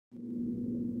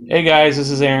Hey guys, this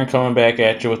is Aaron coming back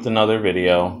at you with another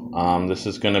video. This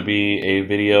is going to be a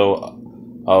video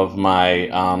of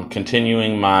my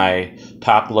continuing my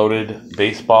top-loaded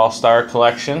baseball star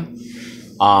collection.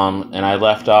 And I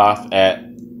left off at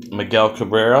Miguel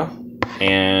Cabrera,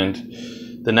 and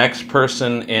the next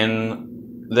person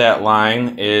in that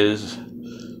line is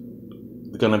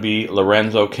going to be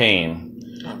Lorenzo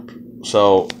Cain.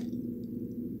 So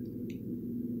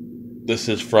this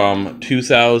is from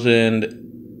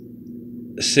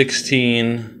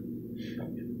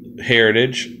 2016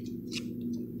 Heritage.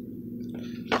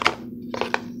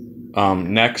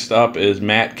 Next up is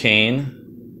Matt Cain.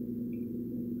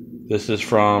 This is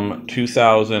from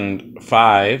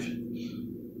 2005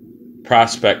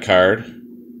 Prospect card.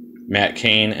 Matt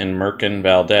Cain and Merkin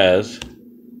Valdez.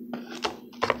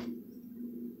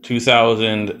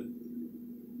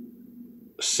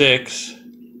 2006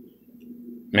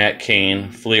 Matt Cain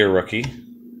Fleer rookie.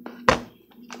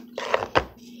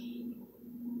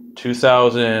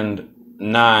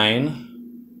 2009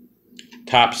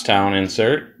 Topstown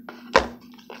insert.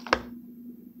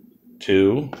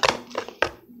 2,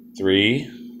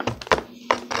 3.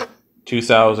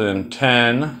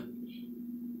 2010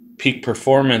 Peak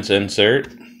Performance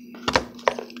insert.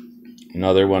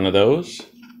 Another one of those.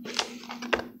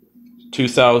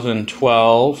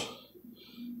 2012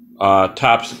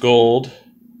 Topps Gold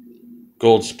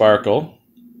Sparkle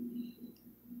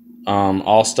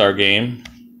All-Star Game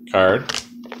card.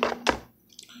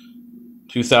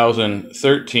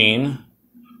 2013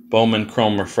 Bowman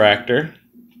Chrome Refractor,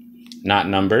 not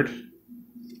numbered.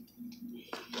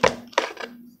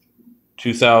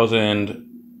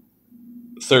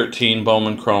 2013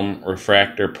 Bowman Chrome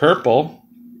Refractor Purple.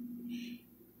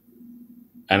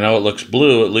 I know it looks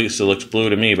blue, at least it looks blue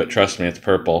to me, but trust me, it's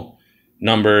purple.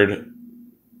 Numbered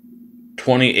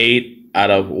 28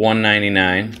 out of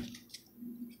 199.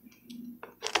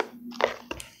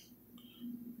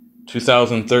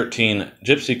 2013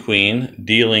 Gypsy Queen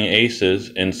Dealing Aces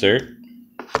insert.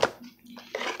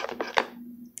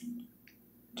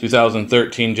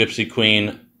 2013 Gypsy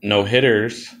Queen No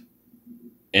Hitters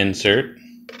insert.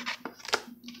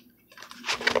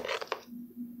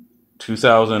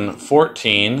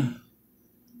 2014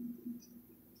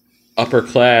 Upper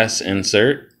Class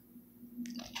insert.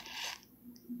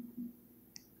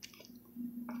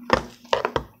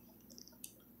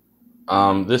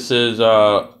 This is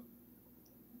a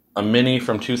mini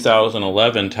from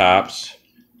 2011 Topps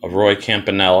of Roy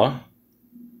Campanella.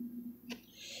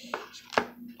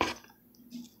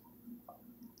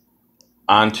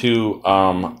 Onto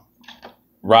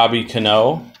Robbie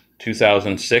Cano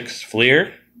 2006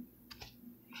 Fleer.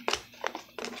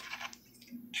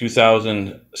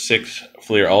 2006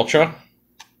 Fleer Ultra.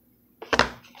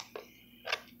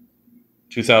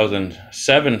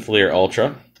 2007 Fleer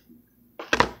Ultra.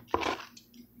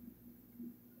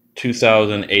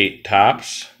 2008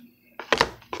 Topps.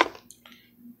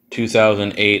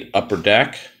 2008 Upper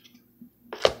Deck.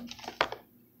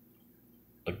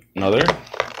 Another.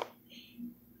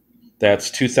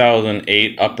 That's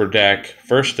 2008 Upper Deck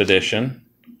First Edition.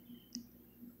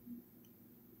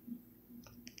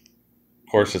 Of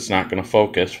course, it's not going to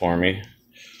focus for me.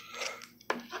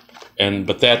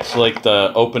 But that's like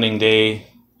the opening day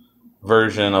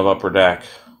version of Upper Deck.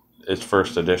 It's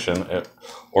First Edition,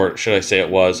 or should I say it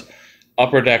was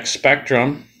Upper Deck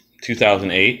Spectrum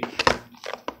 2008.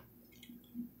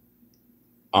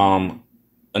 An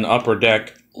Upper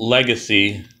Deck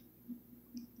Legacy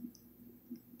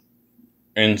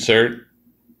insert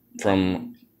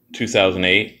from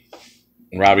 2008,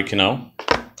 Robbie Cano.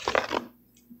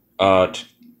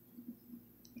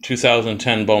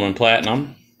 2010 Bowman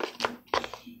Platinum.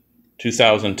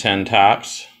 2010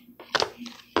 Topps.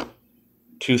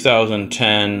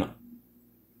 2010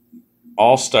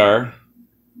 All-Star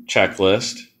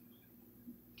Checklist.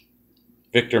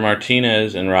 Victor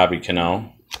Martinez and Robbie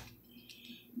Cano.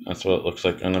 That's what it looks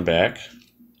like on the back.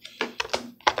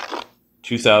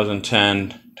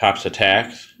 2010 Topps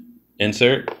Attacks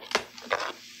insert.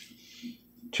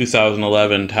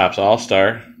 2011 Topps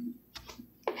All-Star.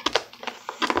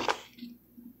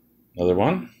 Another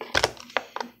one.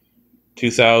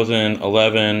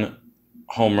 2011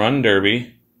 Home Run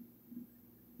Derby.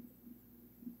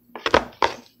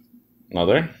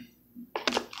 Another.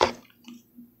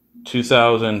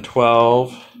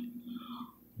 2012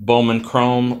 Bowman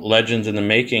Chrome Legends in the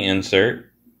Making insert.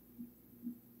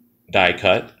 Die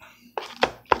cut.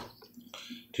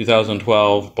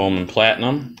 2012 Bowman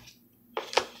Platinum.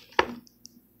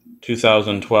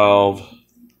 2012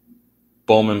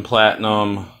 Bowman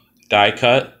Platinum die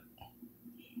cut.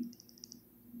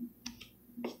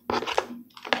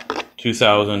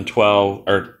 2012,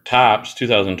 or Topps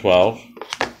 2012.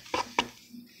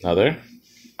 Another.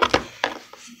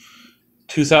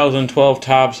 2012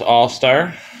 Topps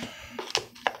All-Star.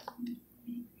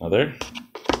 Another.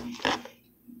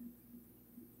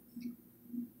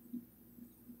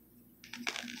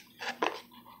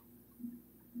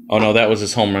 Oh no, that was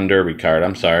his Home Run Derby card.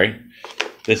 I'm sorry.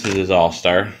 This is his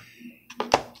All-Star.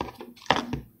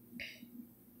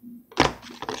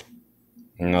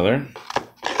 Another.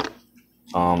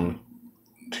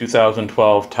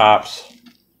 2012 Topps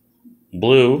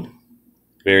Blue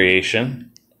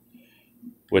variation,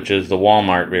 which is the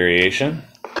Walmart variation.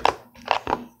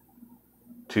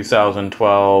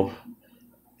 2012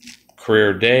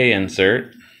 Career Day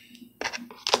insert.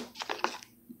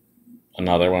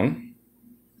 Another one.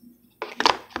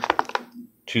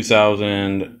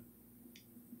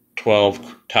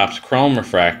 2012 Topps Chrome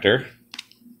Refractor,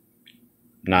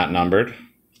 not numbered.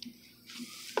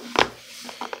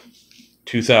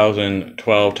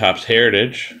 2012 Topps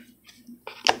Heritage.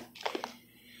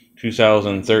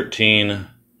 2013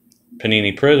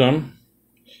 Panini Prism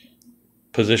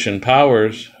Position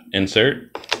Powers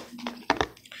insert.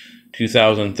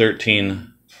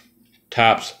 2013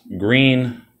 Topps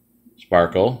Green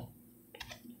Sparkle.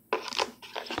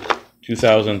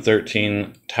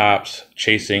 2013 Topps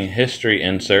Chasing History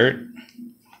insert.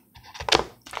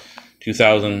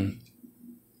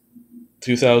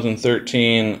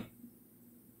 2013.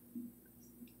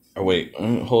 Oh wait,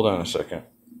 hold on a second.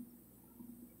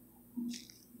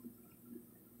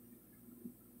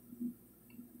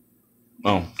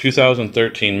 Oh,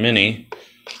 2013 Mini.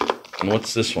 And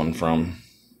what's this one from?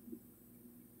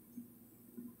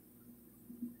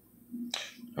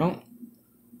 Oh,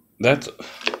 that's,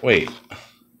 wait.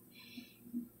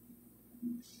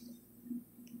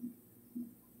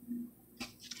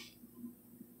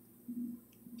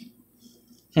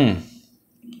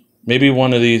 Maybe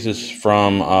one of these is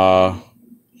from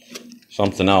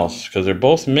something else, because they're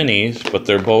both minis, but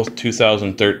they're both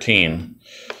 2013.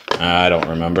 I don't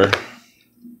remember.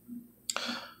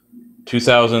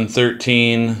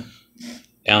 2013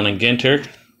 Allen and Ginter.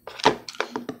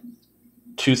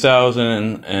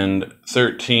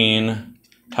 2013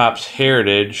 Topps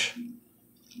Heritage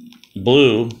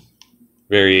Blue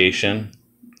variation.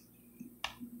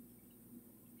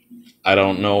 I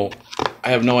don't know. I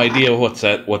have no idea what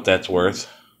that's worth.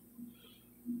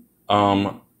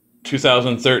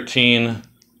 2013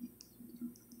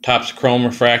 Topps Chrome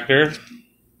Refractor.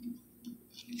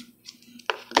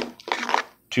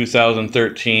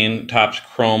 2013 Topps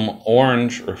Chrome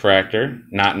Orange Refractor,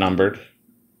 not numbered.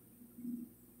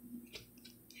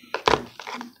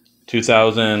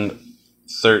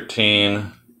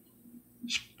 2013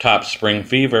 Topps Spring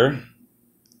Fever.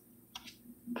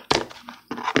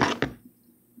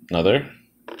 Another.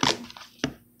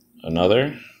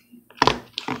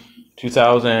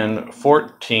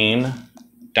 2014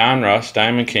 Donruss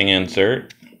Diamond King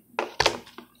insert.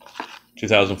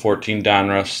 2014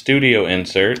 Donruss Studio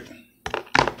insert.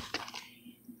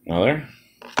 Another.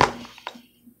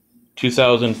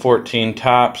 2014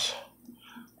 Topps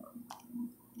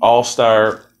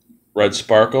All-Star Red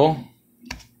Sparkle.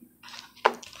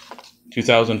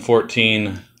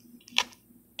 2014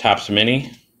 Topps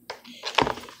Mini.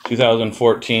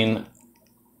 2014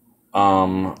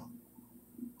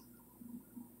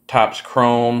 Topps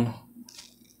Chrome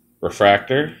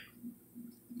Refractor.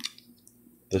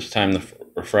 This time the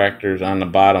refractor's on the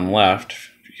bottom left.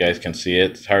 If you guys can see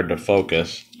it, it's hard to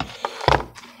focus.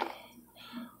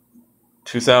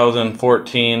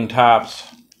 2014 Topps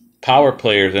Power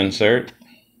Players insert.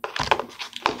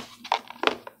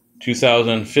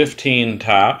 2015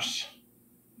 Topps.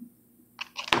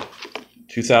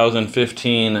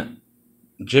 2015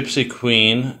 Gypsy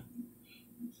Queen,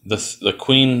 the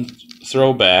Queen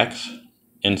Throwbacks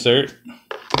insert.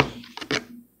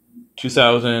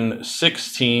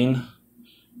 2016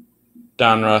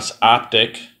 Donruss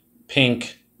Optic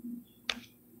Pink.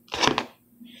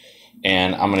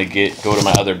 And I'm going to go to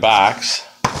my other box.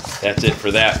 That's it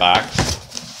for that box.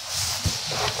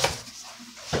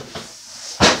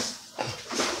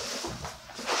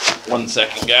 One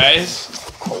second, guys.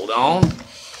 Hold on.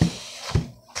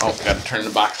 Oh, got to turn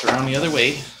the box around the other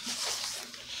way.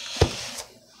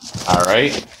 All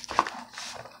right.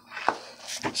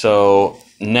 So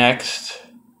next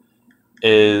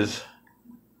is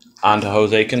on to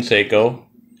Jose Canseco,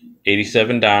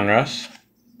 87 Donruss.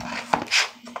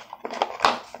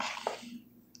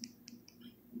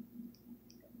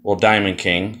 Well, Diamond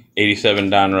King, 87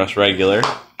 Donruss regular.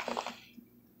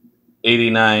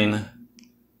 89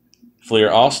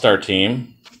 Fleer All-Star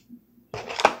Team.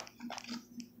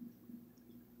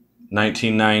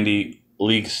 1990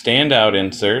 League Standout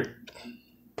insert.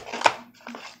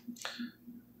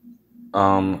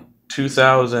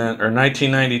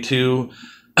 1992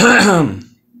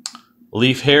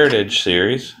 Leaf Heritage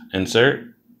Series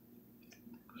insert.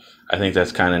 I think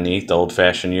that's kind of neat, the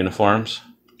old-fashioned uniforms.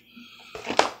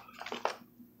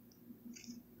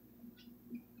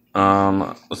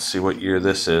 Let's see what year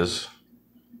this is.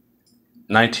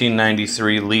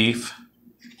 1993 Leaf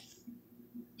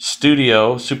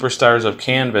Studio Superstars of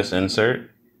Canvas insert.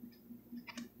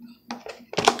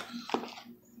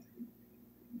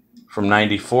 From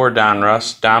 94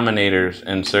 Donruss Dominators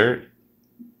insert.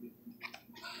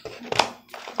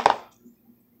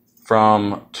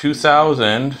 From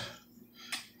 2000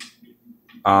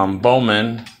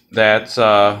 Bowman, that's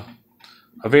a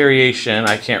variation.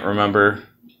 I can't remember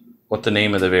what the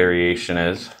name of the variation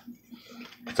is.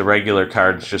 The regular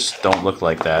cards just don't look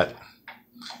like that.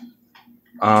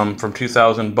 From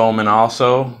 2000 Bowman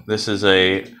also, this is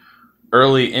a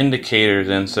early indicators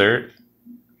insert.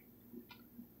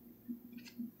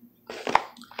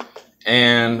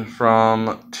 And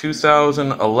from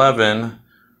 2011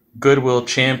 Goodwill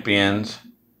Champions,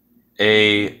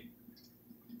 a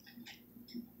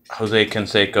Jose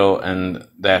Canseco, and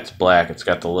that's black. It's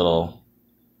got the little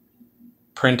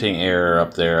printing error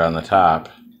up there on the top,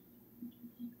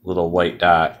 little white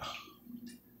dot.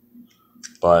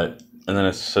 And then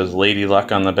it says Lady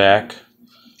Luck on the back.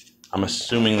 I'm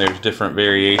assuming there's different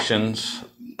variations,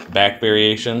 back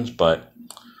variations, but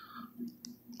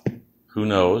who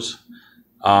knows.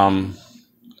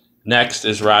 Next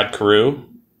is Rod Carew,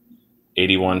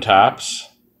 81 Topps,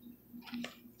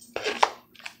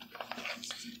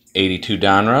 82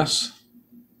 Donruss,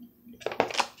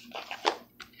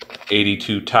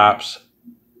 82 Topps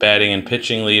batting and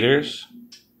pitching leaders,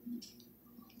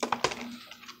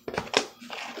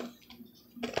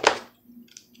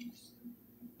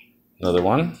 another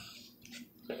one,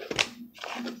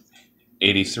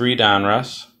 83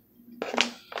 Donruss,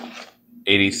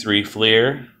 83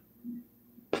 Fleer,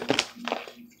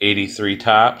 83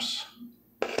 Topps,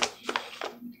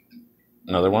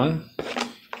 another one,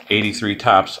 83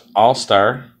 Topps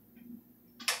All-Star,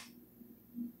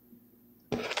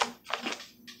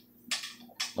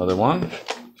 another one,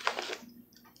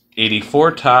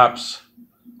 84 Topps,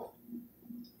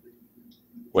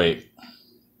 wait,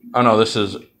 oh no, this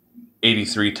is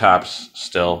 83 Topps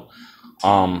still,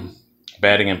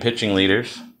 batting and pitching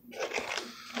leaders,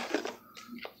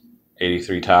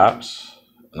 83 Topps,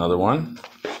 another one,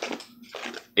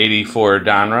 84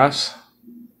 Donruss,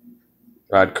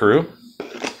 Rod Carew.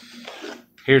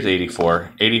 Here's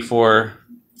 84. 84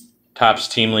 Topps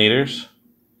team leaders,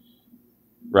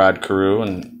 Rod Carew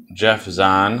and Jeff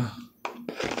Zahn.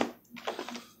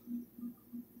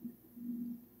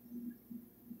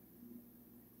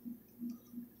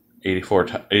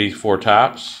 '84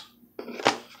 Topps.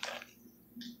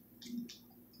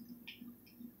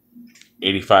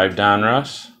 85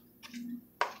 Donruss.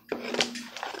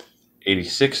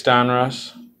 86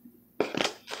 Donruss.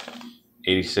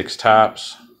 86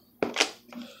 Topps.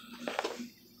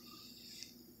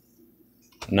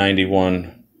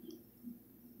 91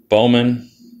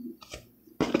 Bowman.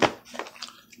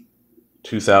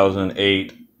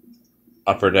 2008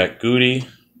 Upper Deck Gowdy.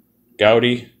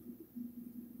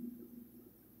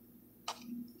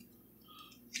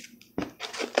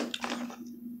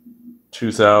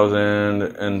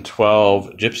 2012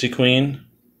 Gypsy Queen.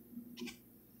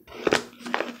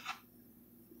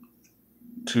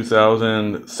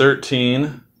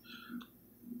 2013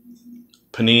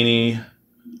 Panini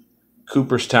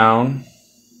Cooperstown.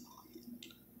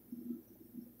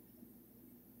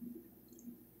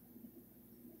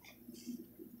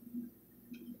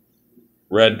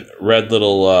 Red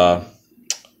little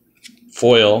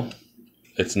foil.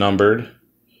 It's numbered.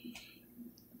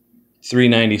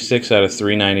 396 out of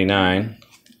 399.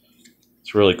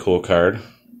 It's a really cool card.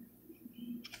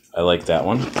 I like that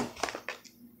one.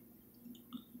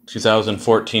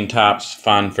 2014 Topps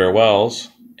Fond Farewells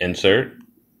insert.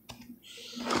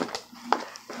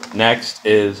 Next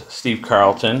is Steve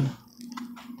Carlton,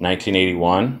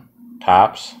 1981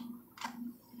 Topps.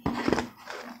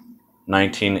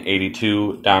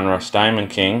 1982 Donruss Diamond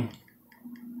King.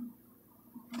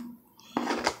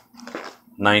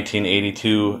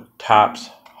 1982 Topps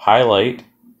Highlight.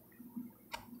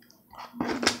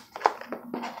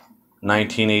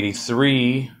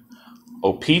 1983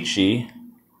 O-Pee-Chee.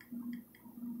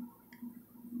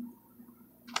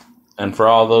 And for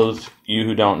all those you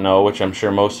who don't know, which I'm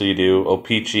sure most of you do,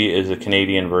 O-Pee-Chee is a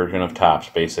Canadian version of Topps,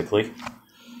 basically.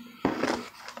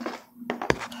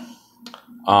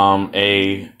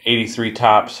 A 83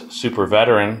 Topps Super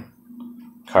Veteran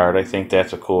card. I think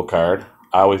that's a cool card.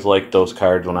 I always liked those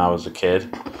cards when I was a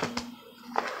kid.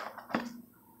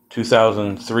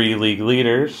 2003 league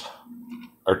leaders,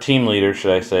 or team leaders,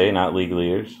 should I say, not league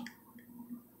leaders.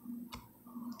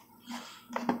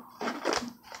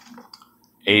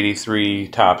 83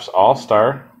 Topps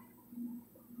All-Star.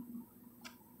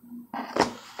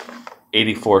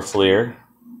 84 Fleer.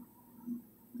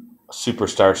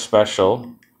 Superstar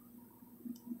Special.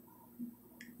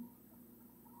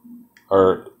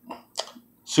 Or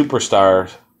Superstar,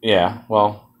 yeah,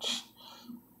 well,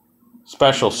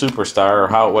 Special Superstar, or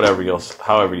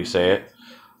however you say it.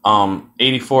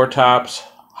 84 Topps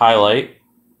Highlight.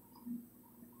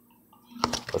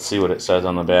 Let's see what it says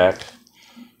on the back.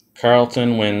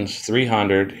 Carlton wins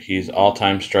 300. He's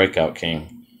all-time strikeout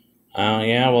king.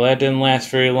 Yeah, well, that didn't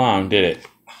last very long, did it?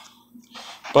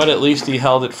 But at least he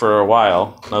held it for a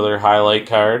while. Another highlight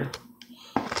card.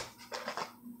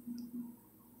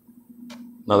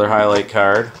 Another highlight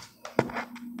card.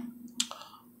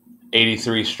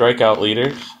 83 strikeout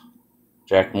leaders.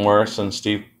 Jack Morris and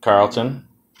Steve Carlton.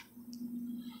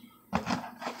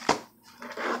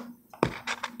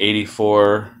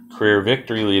 84 career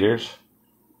victory leaders.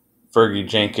 Fergie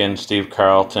Jenkins, Steve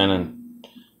Carlton, and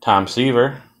Tom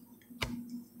Seaver.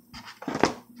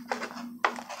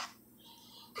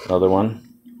 Another one.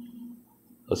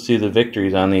 Let's see the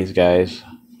victories on these guys.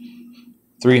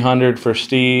 300 for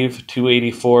Steve,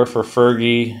 284 for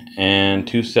Fergie, and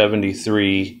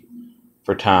 273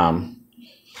 for Tom.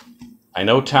 I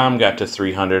know Tom got to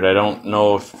 300. I don't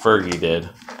know if Fergie did.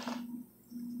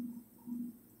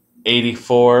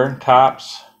 84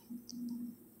 Topps.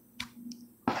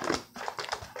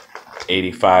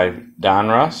 85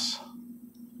 Donruss.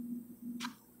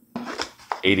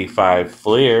 85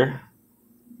 Fleer.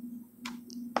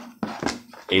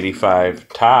 85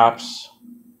 Topps.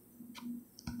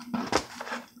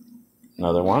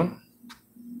 Another one.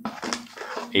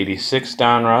 86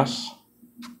 Donruss.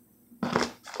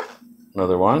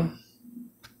 Another one.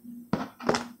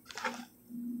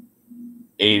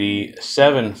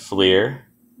 87 Fleer.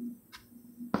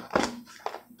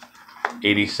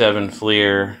 87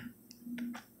 Fleer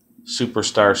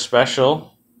Superstar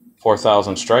Special.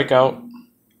 4,000 strikeout.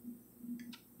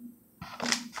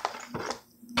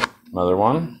 Another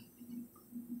one.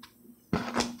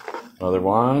 Another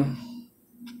one.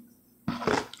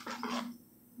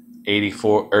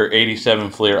 84 or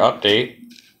 87 Fleer update.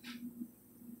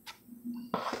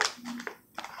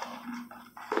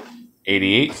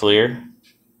 88 Fleer,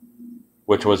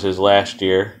 which was his last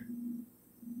year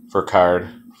for a card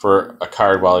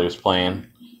while he was playing.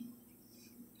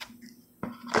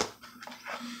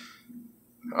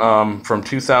 From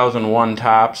 2001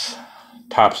 Topps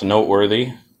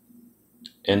Noteworthy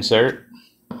insert.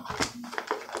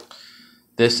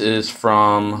 This is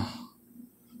from,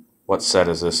 what set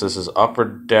is this? This is Upper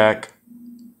Deck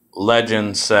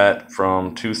Legend set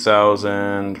from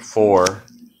 2004.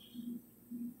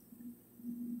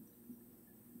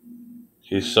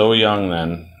 He's so young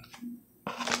then.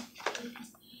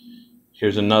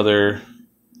 Here's another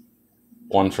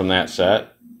one from that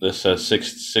set. This says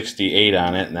 68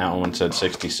 on it, and that one said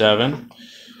 67.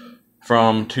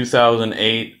 From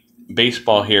 2008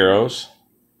 Baseball Heroes,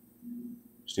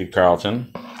 Steve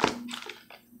Carlton.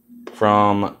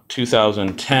 From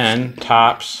 2010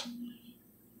 Topps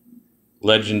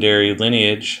Legendary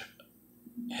Lineage,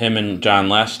 him and John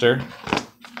Lester.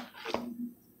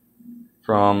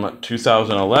 From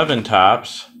 2011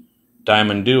 Topps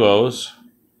Diamond Duos,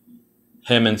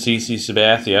 him and CC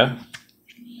Sabathia.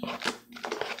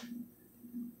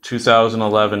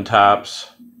 2011 Topps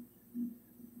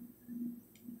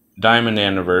Diamond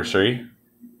Anniversary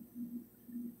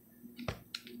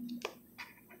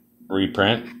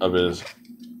reprint of his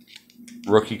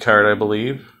rookie card, I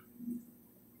believe.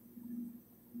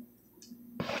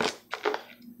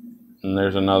 And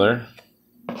there's another.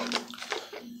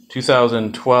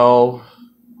 2012,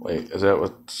 wait, is that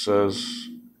what it says?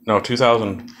 No,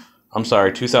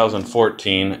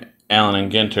 2014, Allen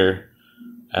and Ginter,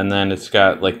 and then it's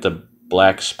got like the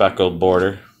black speckled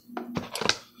border.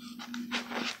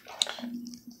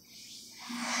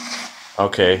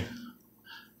 Okay.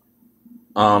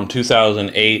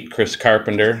 2008 Chris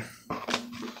Carpenter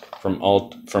from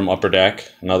Upper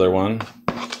Deck, another one.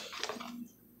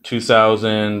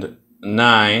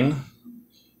 2009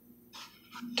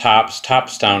 Topps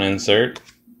Topstown insert,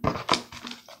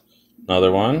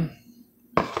 another one.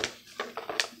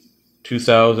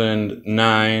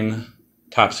 2009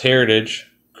 Topps Heritage,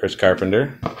 Chris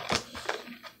Carpenter.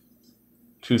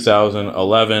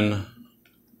 2011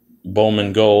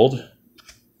 Bowman Gold,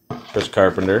 Chris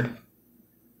Carpenter.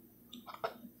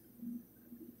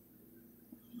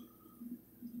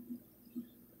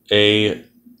 a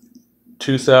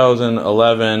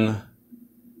 2011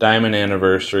 Diamond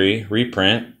Anniversary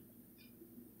reprint.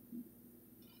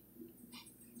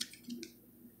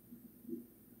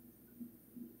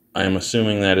 I am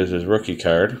assuming that is his rookie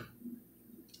card.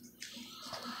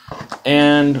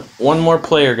 And one more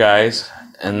player, guys,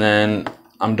 and then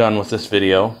I'm done with this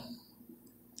video.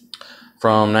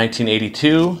 From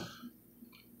 1982,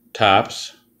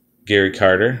 Topps, Gary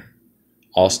Carter,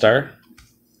 All-Star.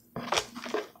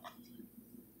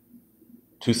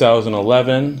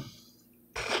 2011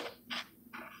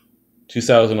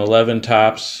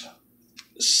 Topps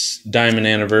Diamond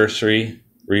Anniversary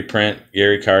reprint,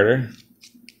 Gary Carter.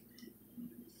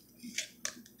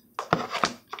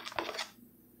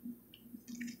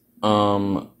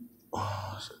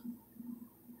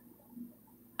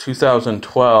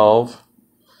 2012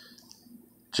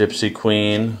 Gypsy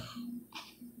Queen.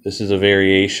 This is a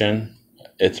variation.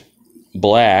 It's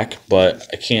black, but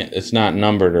I can't, it's not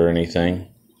numbered or anything.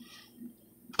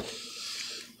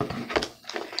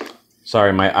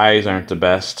 Sorry, my eyes aren't the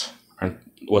best, aren't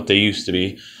what they used to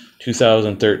be.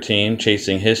 2013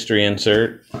 Chasing History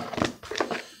insert.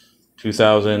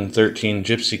 2013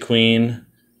 Gypsy Queen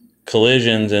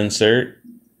Collisions insert.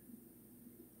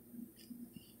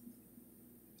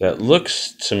 That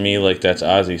looks to me like that's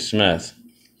Ozzie Smith.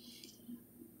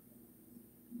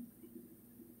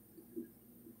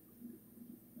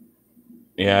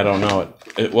 Yeah, I don't know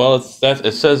it. Well, it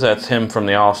says that's him from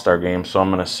the All-Star game, so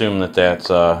I'm gonna assume that that's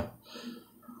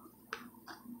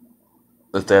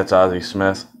Ozzie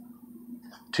Smith.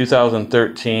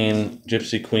 2013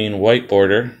 Gypsy Queen white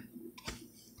border.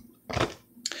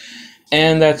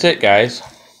 And that's it, guys.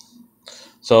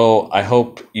 So I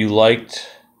hope you liked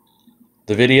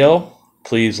the video.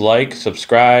 Please like,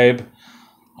 subscribe,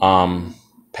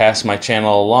 pass my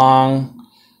channel along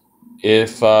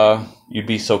if you'd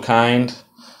be so kind.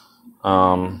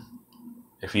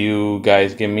 If you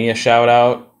guys give me a shout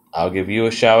out, I'll give you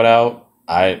a shout out.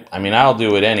 I mean, I'll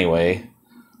do it anyway,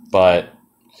 but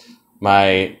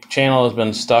my channel has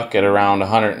been stuck at around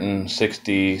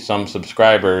 160 some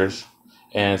subscribers,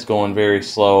 and it's going very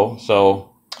slow. So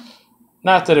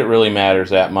not that it really matters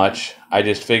that much. I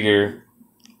just figure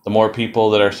the more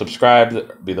people that are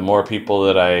subscribed, be the more people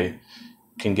that I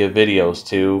can give videos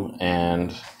to.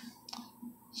 And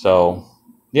so,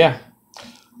 yeah.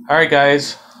 All right,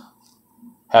 guys.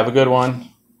 Have a good one.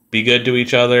 Be good to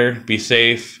each other. Be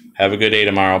safe. Have a good day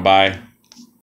tomorrow. Bye.